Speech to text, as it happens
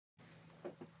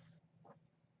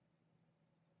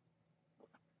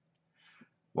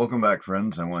Welcome back,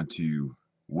 friends. I want to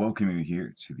welcome you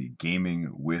here to the Gaming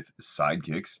with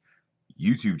Sidekicks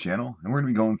YouTube channel. And we're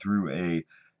going to be going through a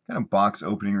kind of box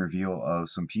opening reveal of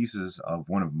some pieces of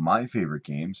one of my favorite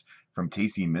games from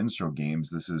Tasty Minstrel Games.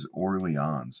 This is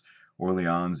Orleans.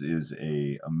 Orleans is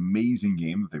a amazing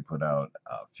game that they put out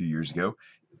a few years ago.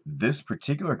 This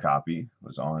particular copy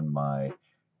was on my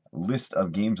list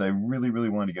of games I really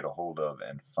wanted to get a hold of,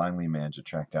 and finally managed to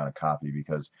track down a copy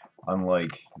because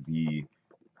unlike the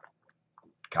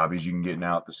copies you can get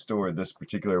now at the store, this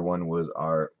particular one was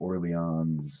our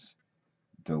Orleans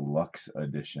Deluxe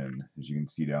edition. As you can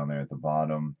see down there at the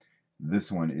bottom,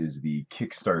 this one is the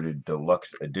Kickstarted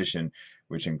Deluxe edition,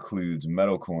 which includes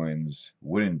metal coins,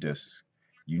 wooden discs,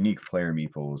 unique player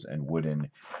meeples, and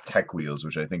wooden tech wheels,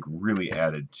 which I think really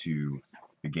added to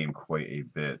the game quite a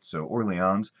bit. So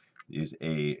Orleans is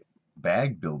a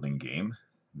bag building game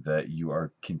that you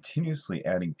are continuously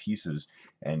adding pieces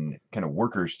and kind of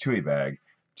workers to a bag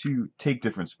to take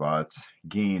different spots,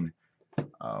 gain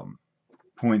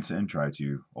points, and try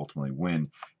to ultimately win.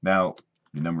 Now,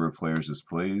 the number of players this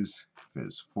plays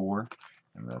is 4,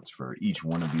 and that's for each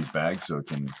one of these bags, so it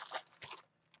can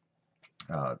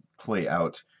play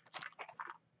out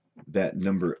that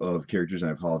number of characters. And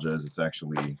I apologize, it's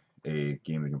actually a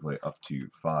game that can play up to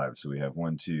 5. So we have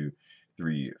 1, 2,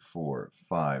 3, 4,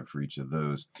 5 for each of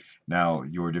those. Now,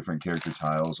 your different character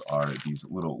tiles are these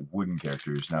little wooden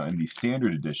characters. Now, in the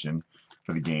standard edition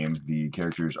for the game, the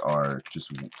characters are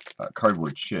just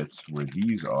cardboard chits, where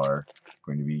these are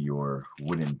going to be your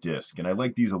wooden disc. And I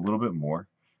like these a little bit more.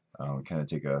 Kind of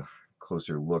take a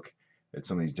closer look at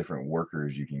some of these different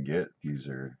workers you can get. These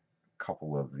are a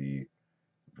couple of the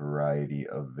variety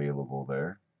available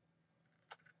there.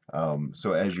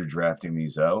 So as you're drafting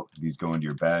these out, these go into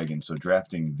your bag, and so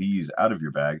drafting these out of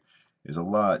your bag is a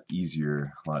lot easier,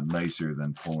 a lot nicer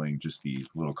than pulling just the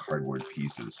little cardboard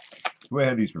pieces. The way I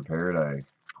had these prepared, I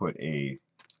put a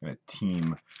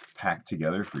team pack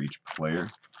together for each player.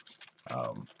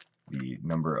 The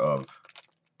number of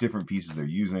different pieces they're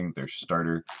using, their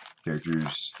starter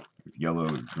characters, yellow,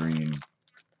 green,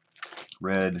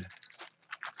 red,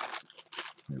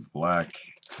 black,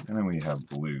 and then we have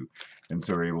blue. And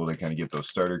so we're able to kind of get those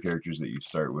starter characters that you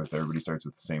start with. Everybody starts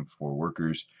with the same 4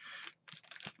 workers,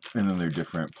 and then they're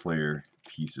different player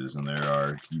pieces, and there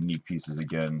are unique pieces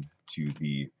again to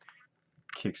the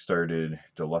Kickstarted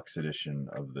Deluxe edition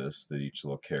of this that each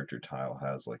little character tile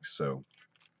has, like so.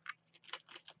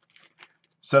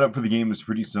 Setup for the game is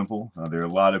pretty simple. There are a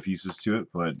lot of pieces to it,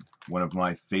 but one of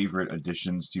my favorite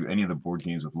additions to any of the board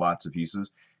games with lots of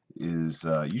pieces is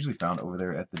usually found over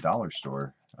there at the dollar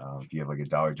store. If you have like a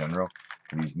Dollar General,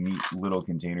 these neat little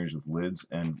containers with lids,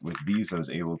 and with these I was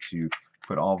able to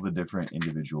put all the different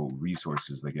individual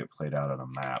resources that get played out on a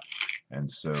map. And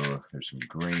so there's some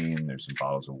grain, there's some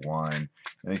bottles of wine,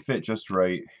 and they fit just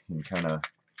right. You can kind of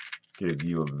get a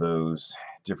view of those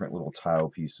different little tile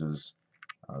pieces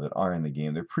that are in the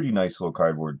game. They're pretty nice little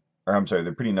cardboard, or I'm sorry,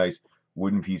 they're pretty nice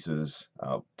wooden pieces.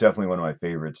 Definitely one of my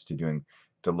favorites to doing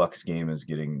deluxe game is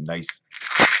getting nice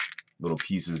little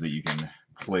pieces that you can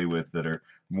play with that are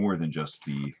more than just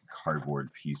the cardboard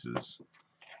pieces.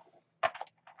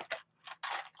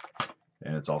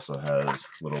 And it also has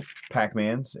little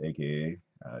Pac-Mans, aka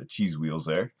cheese wheels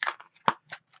there.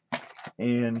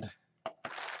 And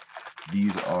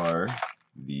these are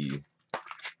the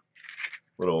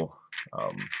little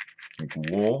like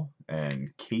wool and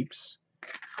capes,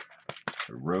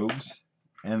 robes,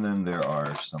 and then there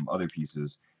are some other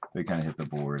pieces that kind of hit the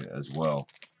board as well.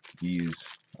 These,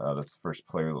 that's the first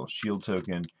player little shield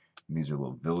token, and these are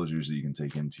little villagers that you can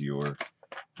take into your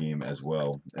game as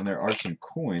well. And there are some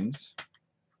coins,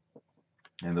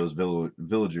 and those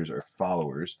villagers are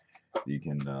followers that you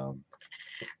can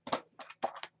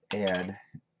add.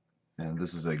 And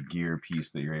this is a gear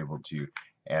piece that you're able to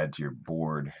add to your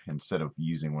board instead of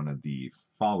using one of the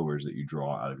followers that you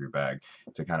draw out of your bag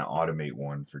to kind of automate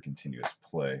one for continuous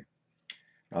play.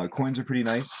 Coins are pretty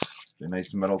nice. They're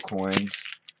nice metal coins.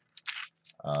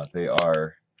 They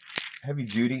are heavy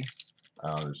duty.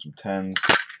 There's some 10s,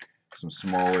 some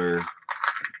smaller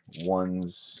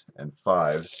 1s and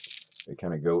 5s. They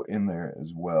kind of go in there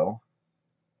as well.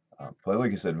 But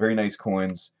like I said, very nice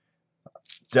coins.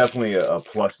 Definitely a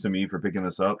plus to me for picking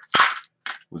this up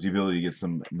was the ability to get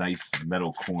some nice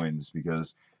metal coins,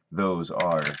 because those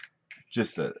are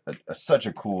just such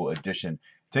a cool addition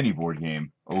to any board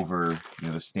game over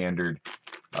the standard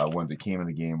ones that came in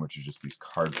the game, which are just these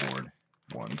cardboard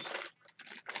ones.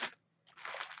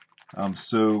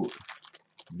 So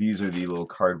these are the little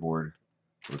cardboard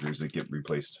workers that get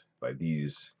replaced by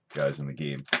these guys in the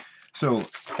game. So,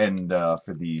 and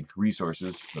for the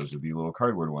resources, those are the little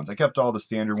cardboard ones. I kept all the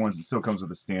standard ones. It still comes with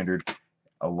the standard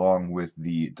along with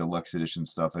the deluxe edition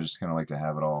stuff. I just kind of like to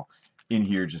have it all in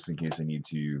here just in case I need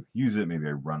to use it. Maybe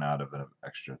I run out of an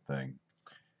extra thing.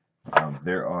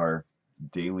 There are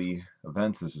daily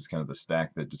events. This is kind of the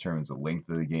stack that determines the length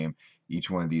of the game. Each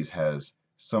one of these has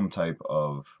some type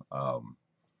of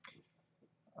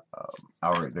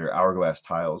they're hourglass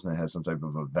tiles, and it has some type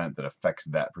of event that affects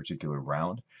that particular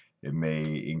round. It may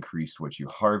increase what you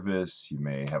harvest. You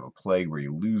may have a plague where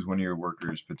you lose one of your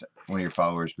workers, one of your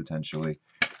followers potentially.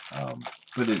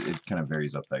 But it kind of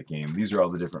varies up that game. These are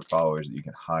all the different followers that you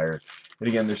can hire. And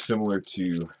again, they're similar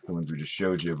to the ones we just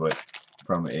showed you, but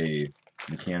from a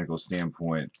mechanical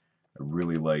standpoint, I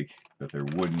really like that they're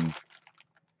wooden.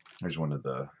 There's one of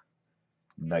the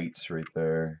knights right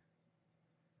there.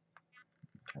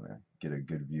 Kind of get a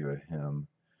good view of him.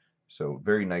 So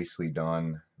very nicely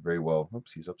done, very well.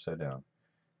 Oops, he's upside down.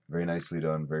 Very nicely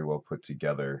done, very well put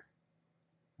together.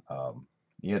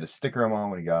 You had to sticker him on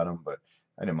when he got him, but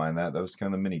I didn't mind that. That was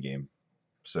kind of the mini game.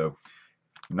 So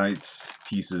Knights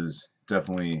pieces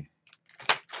definitely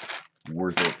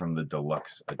worth it from the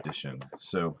deluxe edition.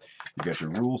 So you got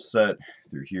your rules set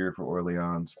through here for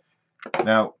Orleans.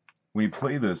 Now, when you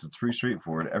play this, it's pretty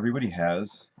straightforward. Everybody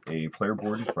has a player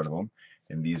board in front of them,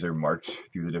 and these are marked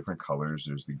through the different colors.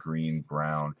 There's the green,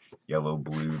 brown, yellow,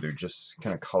 blue. They're just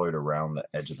kind of colored around the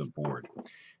edge of the board.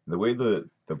 The way the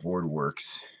board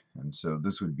works, and so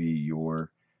this would be your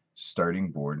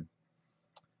starting board,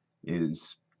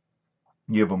 is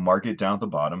you have a market down at the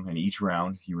bottom, and each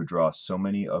round you would draw so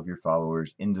many of your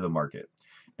followers into the market.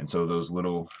 And so those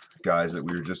little guys that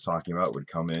we were just talking about would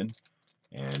come in,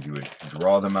 and you would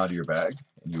draw them out of your bag,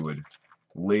 and you would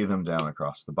lay them down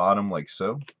across the bottom like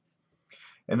so.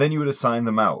 And then you would assign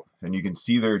them out, and you can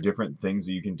see there are different things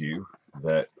that you can do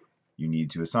that you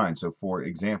need to assign. So for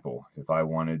example, if I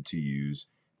wanted to use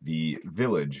the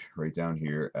village right down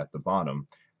here at the bottom,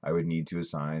 I would need to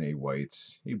assign a white,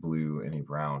 a blue, and a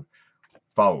brown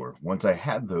follower. Once I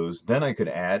had those, then I could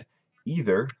add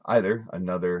either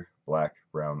another black,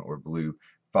 brown, or blue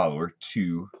follower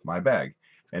to my bag.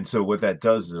 And so what that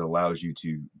does is it allows you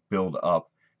to build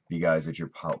up the guys that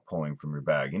you're pulling from your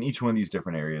bag. And each one of these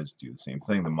different areas do the same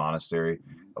thing. The monastery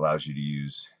allows you to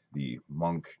use the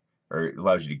monk, or it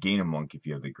allows you to gain a monk if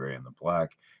you have the gray and the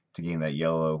black. To gain that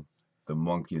yellow, the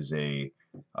monk is a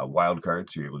wild card,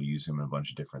 so you're able to use him in a bunch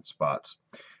of different spots.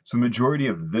 So the majority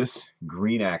of this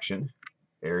green action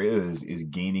area is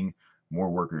gaining more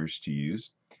workers to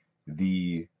use.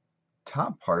 The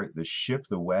top part, the ship,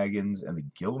 the wagons, and the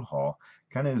guild hall,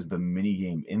 kind of is the mini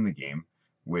game in the game,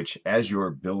 which as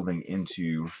you're building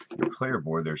into your player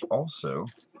board, there's also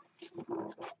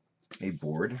a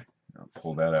board. I'll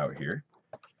pull that out here.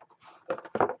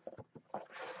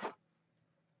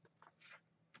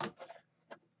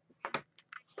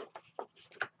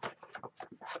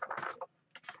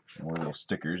 More little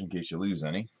stickers in case you lose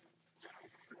any.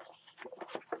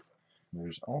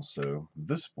 There's also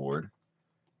this board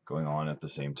going on at the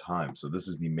same time. So this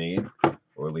is the main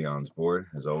Orleans board.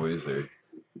 As always, some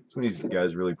of these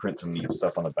guys really print some neat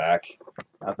stuff on the back.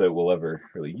 Not that we'll ever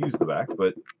really use the back,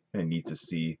 but kind of neat to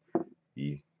see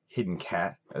the hidden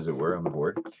cat, as it were, on the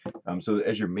board. So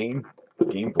as your main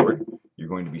game board, you're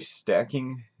going to be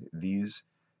stacking these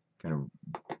kind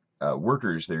of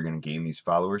workers that are going to gain these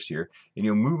followers here, and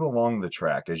you'll move along the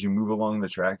track. As you move along the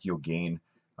track, you'll gain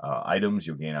items,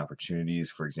 you'll gain opportunities.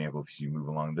 For example, if you move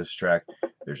along this track,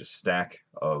 there's a stack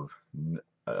of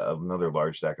another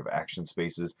large stack of action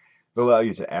spaces. They'll allow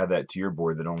you to add that to your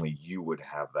board that only you would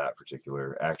have that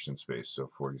particular action space. So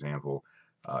for example,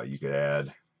 you could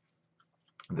add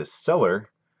the cellar,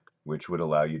 which would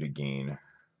allow you to gain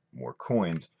more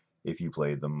coins if you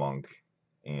played the monk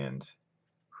and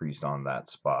priest on that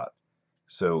spot.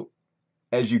 So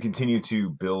as you continue to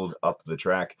build up the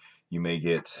track, you may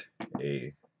get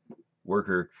a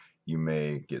worker, you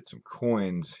may get some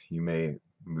coins, you may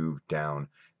move down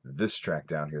this track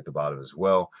down here at the bottom as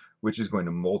well, which is going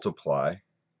to multiply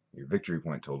your victory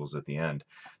point totals at the end.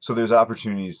 So there's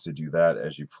opportunities to do that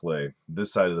as you play.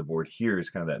 This side of the board here is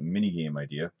kind of that mini game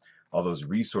idea. All those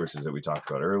resources that we talked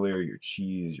about earlier, your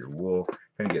cheese, your wool,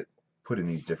 kind of get put in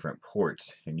these different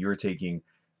ports, and you're taking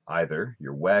either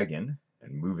your wagon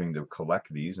and moving to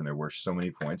collect these, and they're worth so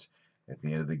many points at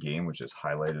the end of the game, which is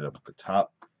highlighted up at the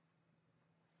top.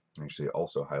 Actually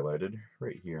also highlighted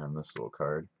right here on this little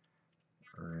card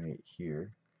right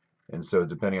here. And so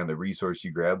depending on the resource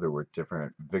you grab, there were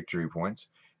different victory points.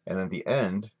 And then at the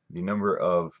end, the number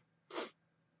of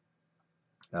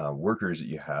workers that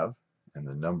you have and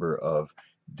the number of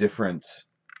different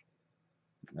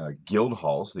guild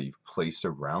halls that you've placed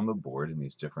around the board in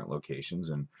these different locations,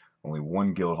 and only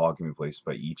one guild hall can be placed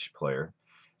by each player.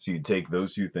 So you take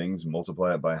those two things,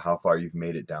 multiply it by how far you've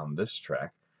made it down this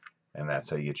track, and that's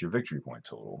how you get your victory point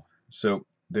total. So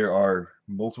there are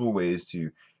multiple ways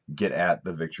to get at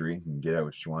the victory and get at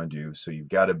what you want to do. So you've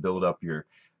got to build up your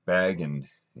bag and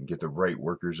get the right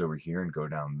workers over here and go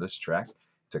down this track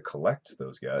to collect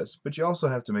those guys. But you also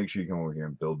have to make sure you come over here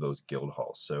and build those guild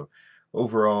halls. So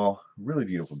overall, really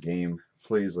beautiful game.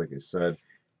 Plays, like I said,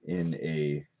 in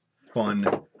a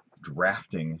fun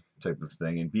drafting type of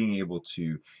thing, and being able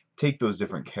to take those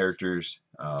different characters.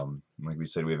 Like we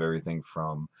said, we have everything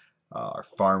from our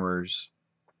farmers,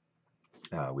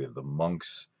 we have the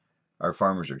monks. Our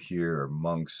farmers are here, our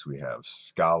monks. We have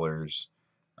scholars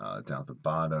down at the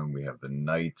bottom. We have the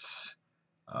knights,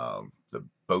 the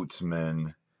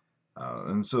boatsmen.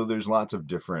 And so there's lots of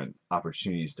different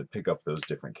opportunities to pick up those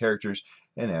different characters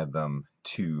and add them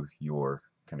to your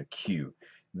kind of queue.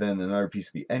 Then another piece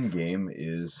of the end game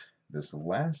is this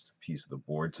last piece of the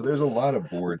board. So there's a lot of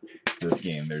board to this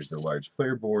game. There's the large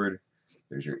player board,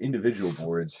 there's your individual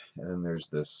boards, and then there's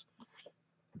this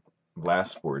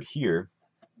last board here,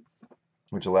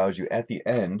 which allows you at the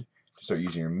end to start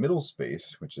using your middle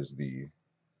space, which is the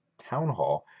town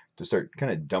hall, to start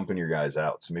kind of dumping your guys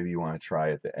out. So maybe you want to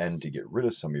try at the end to get rid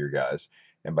of some of your guys,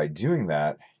 and by doing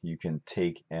that you can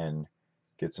take and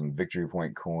get some victory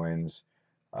point coins.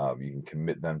 You can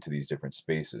commit them to these different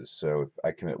spaces. So if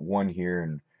I commit one here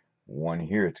and one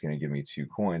here, it's going to give me 2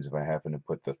 coins. If I happen to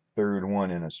put the third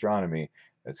one in astronomy,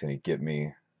 that's going to get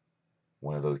me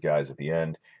one of those guys at the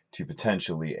end to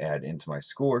potentially add into my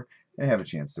score and have a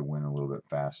chance to win a little bit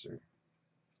faster.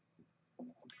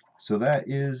 So that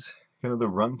is kind of the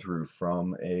run through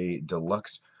from a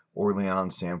Deluxe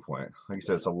Orleans standpoint. Like I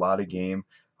said, it's a lot of game,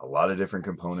 a lot of different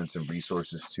components and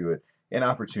resources to it, and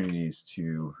opportunities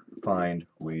to find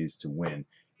ways to win.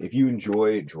 If you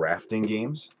enjoy drafting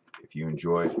games, if you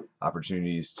enjoy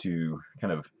opportunities to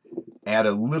kind of add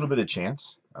a little bit of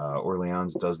chance,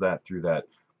 Orleans does that through that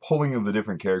pulling of the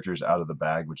different characters out of the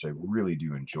bag, which I really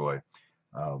do enjoy.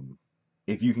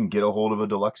 If you can get a hold of a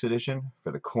deluxe edition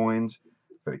for the coins,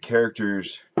 for the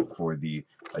characters, for the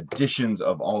additions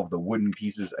of all of the wooden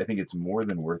pieces, I think it's more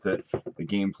than worth it. The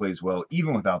game plays well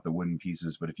even without the wooden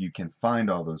pieces, but if you can find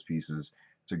all those pieces,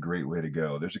 it's a great way to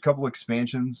go. There's a couple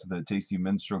expansions that Tasty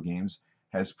Minstrel Games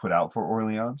has put out for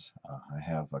Orleans. I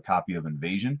have a copy of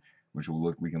Invasion, which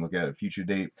we can look at a future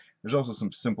date. There's also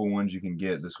some simple ones you can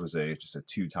get. This was just a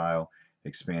 2-tile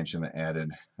expansion that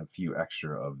added a few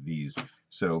extra of these.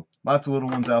 So lots of little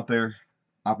ones out there,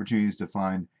 opportunities to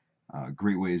find,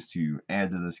 great ways to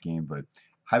add to this game, but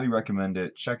highly recommend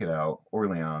it. Check it out,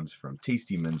 Orleans from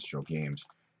Tasty Minstrel Games.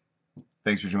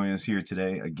 Thanks for joining us here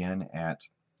today again at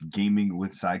Gaming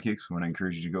with Sidekicks. We want to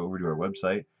encourage you to go over to our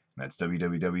website. That's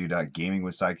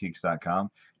www.gamingwithsidekicks.com.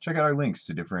 Check out our links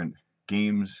to different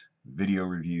games, video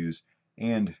reviews,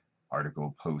 and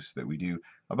article posts that we do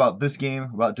about this game,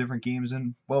 about different games,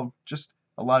 and, well, just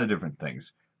a lot of different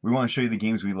things. We want to show you the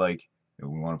games we like, and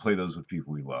we want to play those with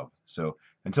people we love. So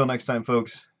until next time,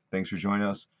 folks, thanks for joining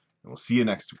us, and we'll see you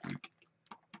next week.